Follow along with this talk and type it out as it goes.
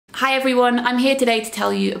Hi everyone, I'm here today to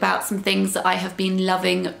tell you about some things that I have been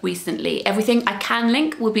loving recently. Everything I can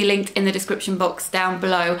link will be linked in the description box down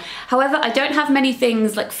below. However, I don't have many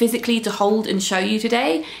things like physically to hold and show you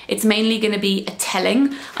today. It's mainly going to be a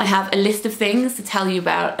telling. I have a list of things to tell you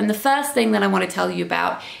about, and the first thing that I want to tell you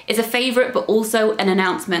about is a favourite but also an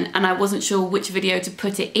announcement, and I wasn't sure which video to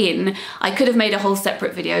put it in. I could have made a whole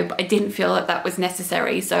separate video, but I didn't feel that that was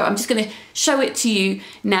necessary, so I'm just going to show it to you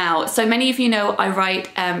now. So many of you know I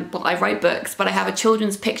write books, but I have a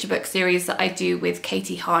children's picture book series that I do with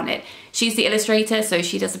Katie Harnett. She's the illustrator, so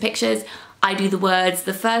she does the pictures. I do the words.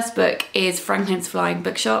 The first book is Franklin's Flying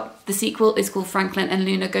Bookshop. The sequel is called Franklin and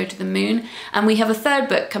Luna Go to the Moon. And we have a third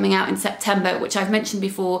book coming out in September, which I've mentioned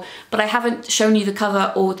before, but I haven't shown you the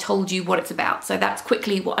cover or told you what it's about. So that's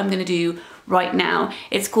quickly what I'm going to do right now.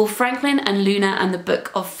 It's called Franklin and Luna and the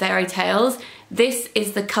Book of Fairy Tales. This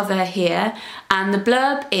is the cover here, and the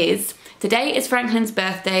blurb is: today is Franklin's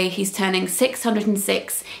birthday, he's turning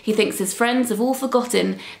 606. He thinks his friends have all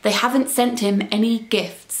forgotten, they haven't sent him any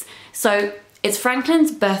gifts. So it's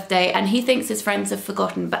Franklin's birthday and he thinks his friends have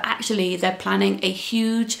forgotten, but actually they're planning a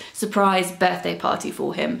huge surprise birthday party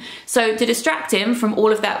for him. So to distract him from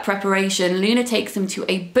all of that preparation, Luna takes him to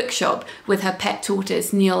a bookshop with her pet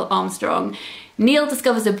tortoise, Neil Armstrong. Neil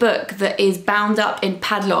discovers a book that is bound up in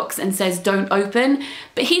padlocks and says don't open,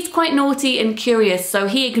 but he's quite naughty and curious, so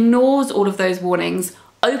he ignores all of those warnings,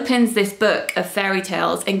 opens this book of fairy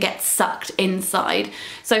tales and gets sucked inside.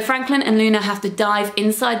 So Franklin and Luna have to dive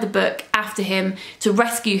inside the book after him to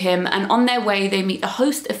rescue him, and on their way they meet a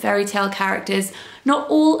host of fairy tale characters, not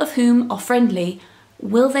all of whom are friendly.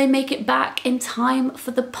 Will they make it back in time for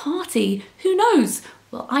the party? Who knows?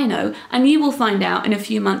 Well, I know, and you will find out in a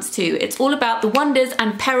few months too. It's all about the wonders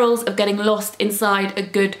and perils of getting lost inside a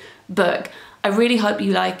good book. I really hope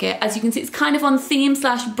you like it. As you can see, it's kind of on theme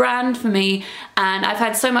 / brand for me, and I've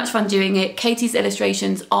had so much fun doing it. Katie's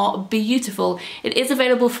illustrations are beautiful. It is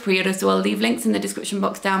available for pre-order, so I'll leave links in the description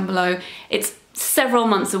box down below. It's several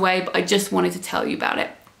months away, but I just wanted to tell you about it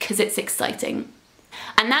because it's exciting.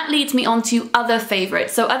 And that leads me on to other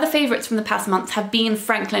favourites. So other favourites from the past month have been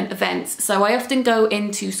Franklin events. So I often go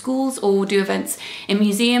into schools or do events in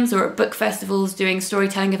museums or at book festivals doing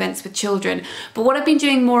storytelling events with children. But what I've been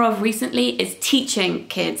doing more of recently is teaching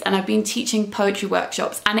kids, and I've been teaching poetry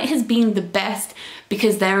workshops, and it has been the best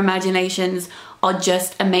because their imaginations are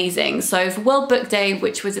just amazing. So for World Book Day,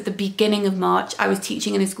 which was at the beginning of March, I was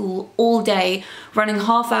teaching in a school all day, running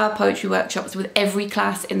half-hour poetry workshops with every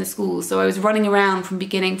class in the school. So I was running around from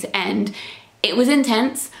beginning to end. It was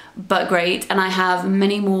intense, but great, and I have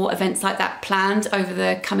many more events like that planned over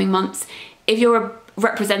the coming months. If you're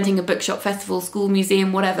representing a bookshop, festival, school,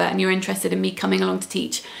 museum, whatever, and you're interested in me coming along to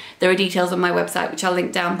teach, there are details on my website, which I'll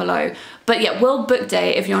link down below. But yeah, World Book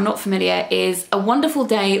Day, if you're not familiar, is a wonderful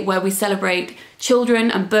day where we celebrate children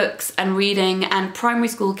and books and reading, and primary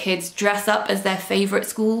school kids dress up as their favourite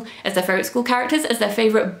school characters, as their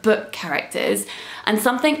favourite book characters. And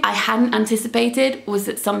something I hadn't anticipated was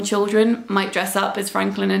that some children might dress up as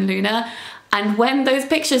Franklin and Luna. And when those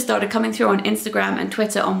pictures started coming through on Instagram and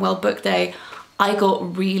Twitter on World Book Day, I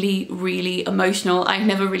got really, really emotional. I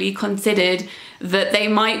never really considered that they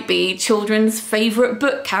might be children's favourite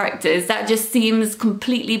book characters. That just seems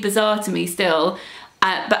completely bizarre to me still,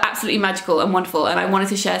 but absolutely magical and wonderful. And I wanted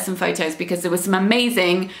to share some photos because there was some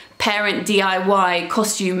amazing parent DIY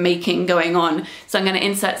costume making going on. So I'm going to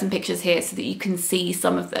insert some pictures here so that you can see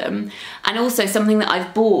some of them. And also something that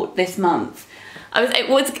I've bought this month.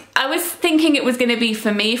 I was thinking it was going to be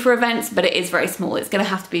for me for events, but it is very small. It's going to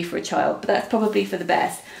have to be for a child, but that's probably for the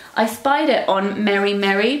best. I spied it on Merry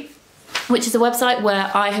Merry, which is a website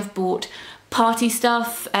where I have bought party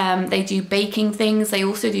stuff. They do baking things. They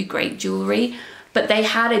also do great jewellery, but they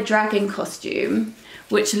had a dragon costume,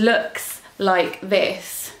 which looks like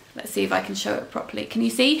this. Let's see if I can show it properly. Can you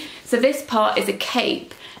see? So this part is a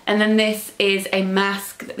cape, and then this is a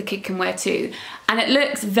mask that the kid can wear too. And it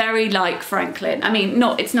looks very like Franklin. I mean,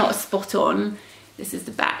 it's not a spot on. This is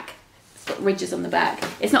the back. It's got ridges on the back.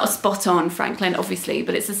 It's not a spot on Franklin, obviously,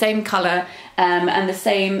 but it's the same colour and the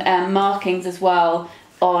same markings as well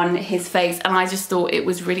on his face. And I just thought it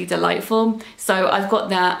was really delightful. So I've got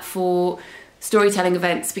that for storytelling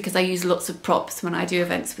events because I use lots of props when I do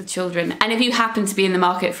events with children. And if you happen to be in the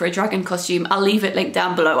market for a dragon costume, I'll leave it linked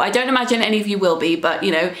down below. I don't imagine any of you will be, but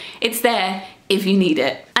you know, it's there if you need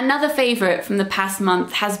it. Another favourite from the past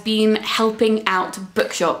month has been helping out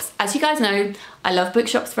bookshops. As you guys know, I love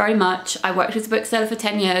bookshops very much. I worked as a bookseller for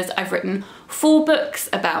 10 years. I've written 4 books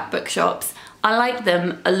about bookshops. I like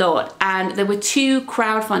them a lot, and there were 2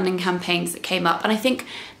 crowdfunding campaigns that came up, and I think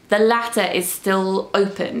The latter is still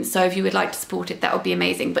open, so if you would like to support it, that would be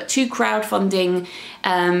amazing. But 2 crowdfunding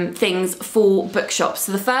things for Bookshops.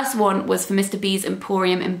 So the first one was for Mr. B's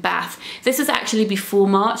Emporium in Bath. This was actually before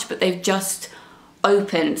March, but they've just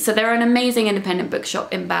opened. So they're an amazing independent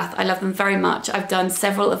bookshop in Bath. I love them very much. I've done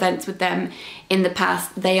several events with them in the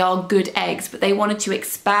past. They are good eggs, but they wanted to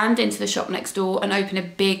expand into the shop next door and open a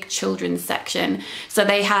big children's section. So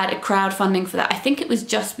they had a crowdfunding for that. I think it was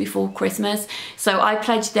just before Christmas. So I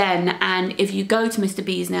pledged then, and if you go to Mr.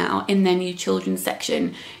 B's now, in their new children's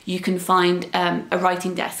section, you can find a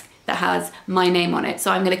writing desk that has my name on it.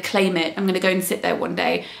 So I'm going to claim it. I'm going to go and sit there one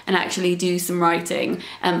day and actually do some writing.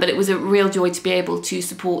 But it was a real joy to be able to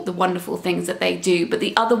support the wonderful things that they do. But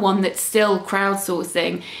the other one that's still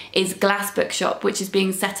crowdsourcing is Glass Bookshop, which is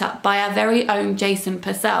being set up by our very own Jason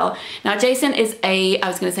Purcell. Now, Jason is I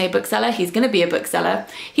was going to say a bookseller. He's going to be a bookseller.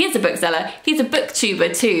 He is a bookseller. He's a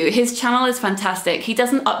booktuber too. His channel is fantastic. He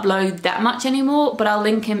doesn't upload that much anymore, but I'll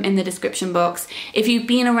link him in the description box. If you've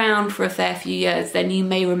been around for a fair few years, then you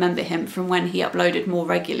may remember him from when he uploaded more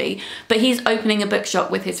regularly. But he's opening a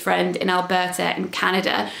bookshop with his friend in Alberta in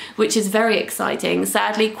Canada, which is very exciting.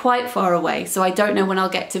 Sadly, quite far away, so I don't know when I'll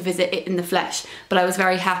get to visit it in the flesh, but I was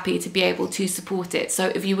very happy to be able to support it.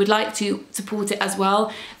 So if you would like to support it as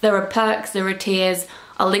well, there are perks, there are tiers.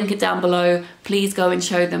 I'll link it down below. Please go and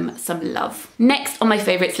show them some love. Next on my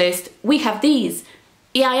favourites list, we have these.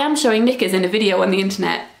 Yeah, I am showing knickers in a video on the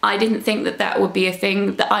internet. I didn't think that that would be a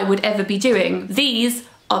thing that I would ever be doing. These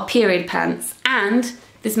are period pants, and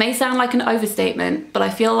this may sound like an overstatement, but I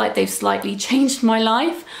feel like they've slightly changed my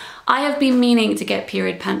life. I have been meaning to get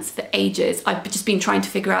period pants for ages. I've just been trying to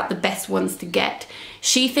figure out the best ones to get.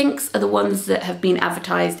 She Thinks are the ones that have been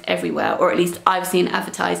advertised everywhere, or at least I've seen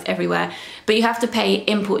advertised everywhere, but you have to pay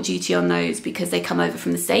import duty on those because they come over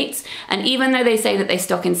from the States. And even though they say that they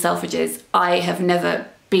stock in Selfridges, I have never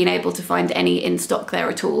been able to find any in stock there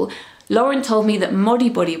at all. Lauren told me that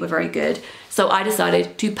Modibody were very good, so I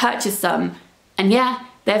decided to purchase some, and yeah,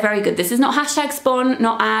 they're very good. This is not hashtag spawn,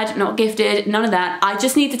 not ad, not gifted, none of that. I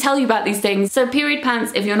just need to tell you about these things. So period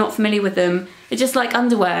pants, if you're not familiar with them, they're just like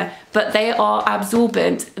underwear, but they are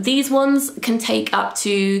absorbent. These ones can take up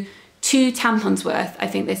to 2 tampons worth, I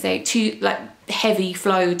think they say, 2 like heavy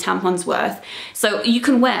flow tampons worth. So you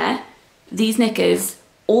can wear these knickers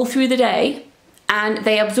all through the day, and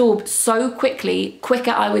they absorb so quickly,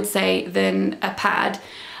 quicker I would say than a pad.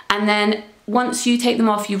 And then once you take them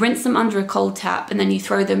off, you rinse them under a cold tap, and then you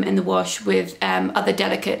throw them in the wash with other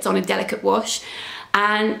delicates on a delicate wash,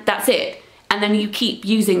 and that's it. And then you keep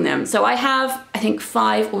using them. So I have, I think,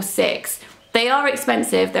 5 or 6. They are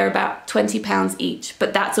expensive, they're about £20 each,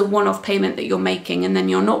 but that's a one-off payment that you're making, and then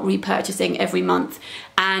you're not repurchasing every month,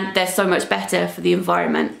 and they're so much better for the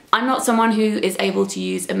environment. I'm not someone who is able to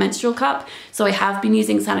use a menstrual cup, so I have been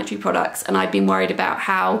using sanitary products, and I've been worried about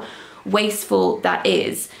how wasteful that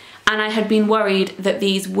is. And I had been worried that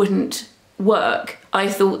these wouldn't work. I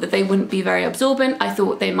thought that they wouldn't be very absorbent, I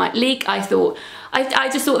thought they might leak, I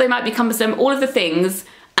just thought they might be cumbersome, all of the things,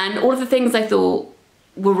 and all of the things I thought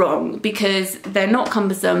were wrong, because they're not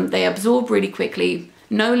cumbersome, they absorb really quickly,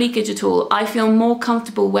 no leakage at all. I feel more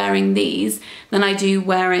comfortable wearing these than I do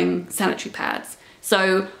wearing sanitary pads.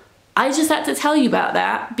 So I just had to tell you about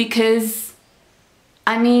that because,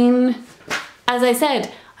 I mean, as I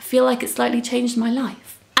said, I feel like it slightly changed my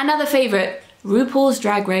life. Another favourite, RuPaul's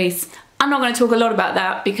Drag Race. I'm not going to talk a lot about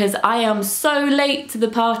that because I am so late to the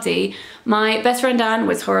party. My best friend Dan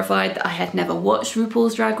was horrified that I had never watched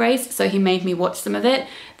RuPaul's Drag Race, so he made me watch some of it.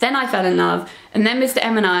 Then I fell in love, and then Mr.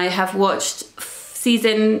 M and I have watched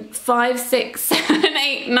season 5, 6, 7,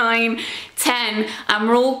 8, 9, 10, and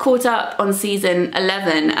we're all caught up on season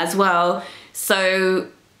 11 as well. So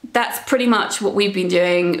that's pretty much what we've been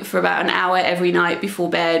doing for about an hour every night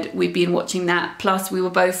before bed. We've been watching that, plus we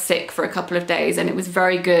were both sick for a couple of days, and it was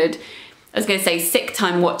very good. I was gonna say sick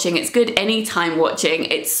time watching, it's good anytime watching.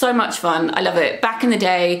 It's so much fun, I love it. Back in the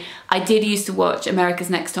day, I did used to watch America's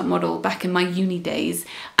Next Top Model back in my uni days,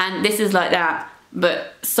 and this is like that,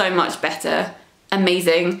 but so much better.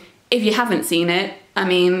 Amazing. If you haven't seen it, I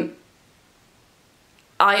mean,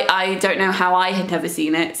 I don't know how I had never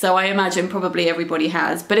seen it, so I imagine probably everybody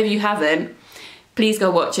has, but if you haven't, please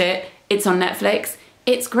go watch it. It's on Netflix,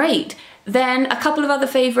 it's great. Then a couple of other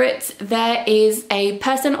favourites. There is a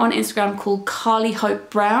person on Instagram called Carly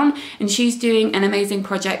Hope Brown, and she's doing an amazing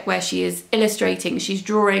project where she is illustrating, she's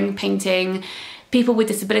drawing, painting people with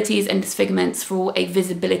disabilities and disfigurements for a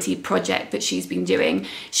visibility project that she's been doing.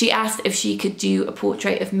 She asked if she could do a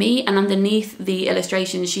portrait of me, and underneath the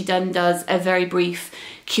illustration she does a very brief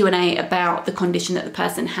Q&A about the condition that the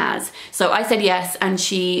person has. So I said yes, and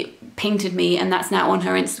she painted me, and that's now on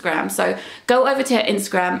her Instagram. So go over to her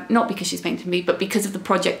Instagram, not because she's painted me, but because of the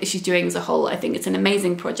project that she's doing as a whole. I think it's an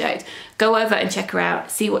amazing project. Go over and check her out,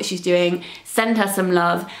 see what she's doing, send her some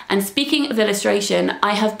love. And speaking of illustration,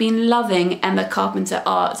 I have been loving Emma Carpenter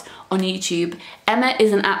art on YouTube. Emma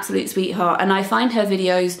is an absolute sweetheart, and I find her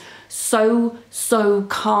videos so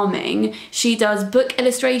calming. She does book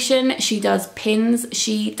illustration, she does pins,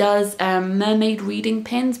 she does mermaid reading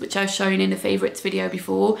pins, which I've shown in a favorites video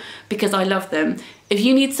before because I love them. If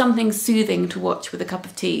you need something soothing to watch with a cup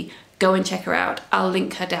of tea, go and check her out. I'll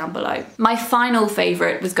link her down below. My final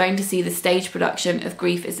favorite was going to see the stage production of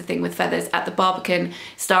Grief is a Thing with Feathers at the Barbican,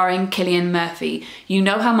 starring Cillian Murphy. You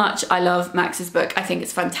know how much I love Max's book. I think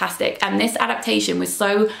it's fantastic, and this adaptation was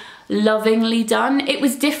so lovingly done. It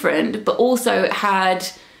was different, but also had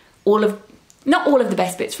not all of the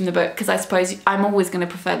best bits from the book, because I suppose I'm always going to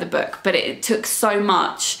prefer the book, but it took so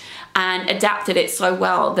much and adapted it so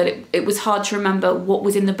well that it was hard to remember what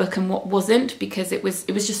was in the book and what wasn't, because it was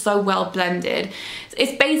just so well blended.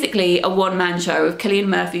 It's basically a one-man show of Cillian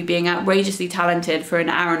Murphy being outrageously talented for an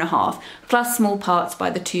hour and a half, plus small parts by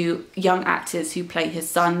the two young actors who play his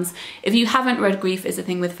sons. If you haven't read Grief is a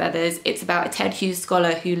Thing with Feathers, it's about a Ted Hughes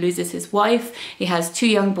scholar who loses his wife. He has two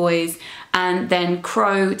young boys, and then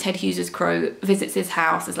Crow, Ted Hughes's Crow, visits his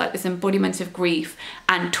house as like this embodiment of grief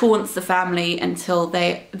and taunts the family until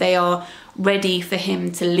they are ready for him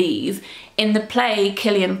to leave. In the play,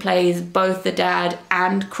 Cillian plays both the dad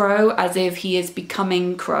and Crow as if he is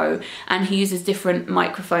becoming Crow, and he uses different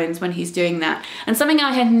microphones when he's doing that. And something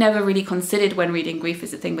I had never really considered when reading Grief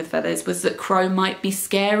is a Thing with Feathers was that Crow might be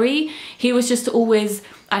scary. He was just always,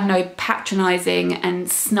 I don't know, patronising and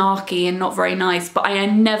snarky and not very nice, but I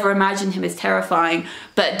never imagined him as terrifying.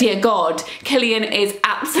 But dear God, Cillian is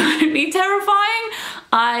absolutely terrifying.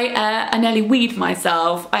 I nearly weed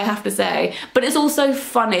myself, I have to say. But it's also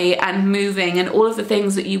funny and moving and all of the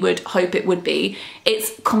things that you would hope it would be.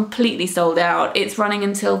 It's completely sold out. It's running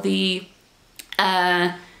until the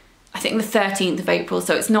I think the 13th of April,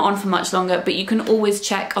 so it's not on for much longer, but you can always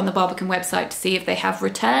check on the Barbican website to see if they have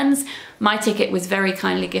returns. My ticket was very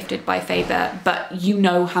kindly gifted by Faber, but you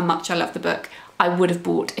know how much I love the book. I would have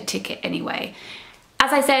bought a ticket anyway.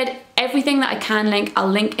 As I said, everything that I can link, I'll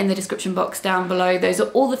link in the description box down below. Those are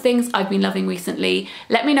all the things I've been loving recently.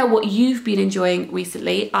 Let me know what you've been enjoying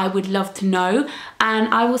recently. I would love to know, and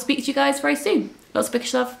I will speak to you guys very soon. Lots of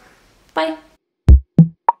bookish love. Bye.